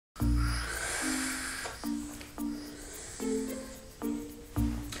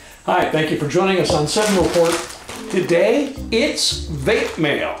Hi, thank you for joining us on 7 Report. Today, it's vape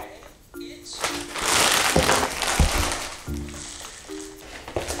mail.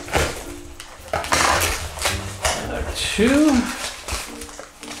 Two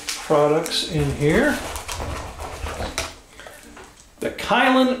products in here. The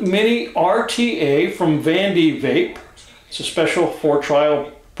Kylin Mini RTA from Vandy Vape. It's a special for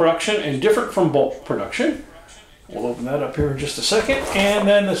trial production and different from bulk production. We'll open that up here in just a second. And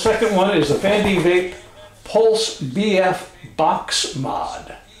then the second one is the Vandy Vape Pulse BF Box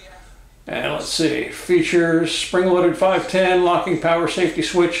Mod. And let's see, features spring-loaded 510 locking power safety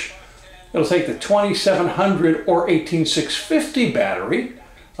switch. It'll take the 2700 or 18650 battery,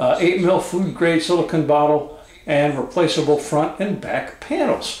 8mm food grade silicone bottle, and replaceable front and back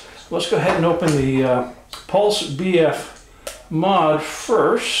panels. Let's go ahead and open the Pulse BF mod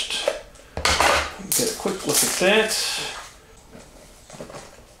first. Get a quick look at that.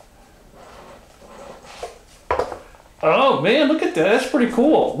 Oh man, look at that, that's pretty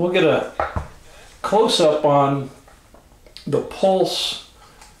cool. We'll get a close-up on the Pulse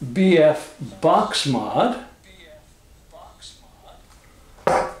BF box mod.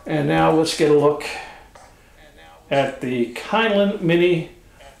 And now let's get a look at the Kylin Mini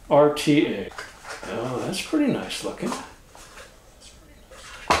RTA. Oh, that's pretty nice looking.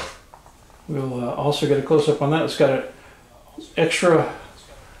 We'll also get a close-up on that. It's got an extra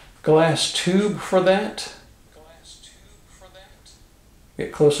glass tube for that.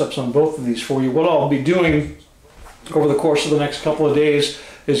 Get close-ups on both of these for you. What I'll be doing over the course of the next couple of days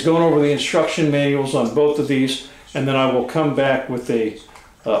is going over the instruction manuals on both of these, and then I will come back with a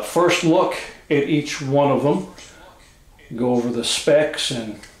first look at each one of them, go over the specs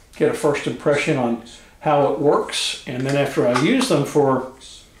and get a first impression on how it works, and then after I use them for,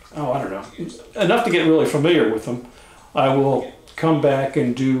 oh, I don't know, enough to get really familiar with them, I will come back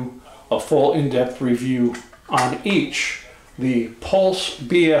and do a full in-depth review on each. The Pulse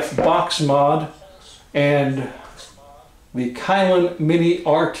BF box mod and the Kylin Mini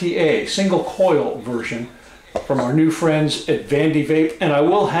RTA single coil version from our new friends at Vandy Vape. And I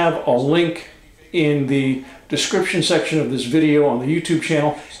will have a link in the description section of this video on the YouTube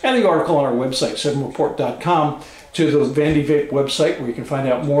channel and the article on our website, 7report.com, to the Vandy Vape website where you can find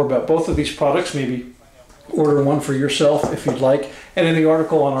out more about both of these products, maybe order one for yourself if you'd like. And in the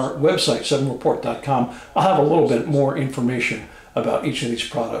article on our website, 7report.com, I'll have a little bit more information about each of these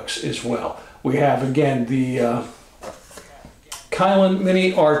products as well. We have, again, the Kylin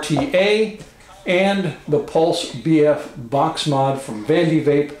Mini RTA and the Pulse BF box mod from Vandy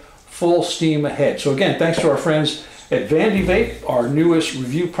Vape, full steam ahead. So again, thanks to our friends at Vandy Vape, our newest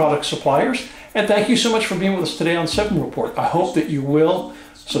review product suppliers, and thank you so much for being with us today on 7 Report. I hope that you will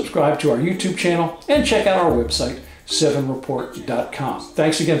subscribe to our YouTube channel and check out our website, 7report.com.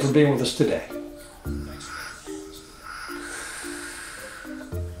 Thanks again for being with us today.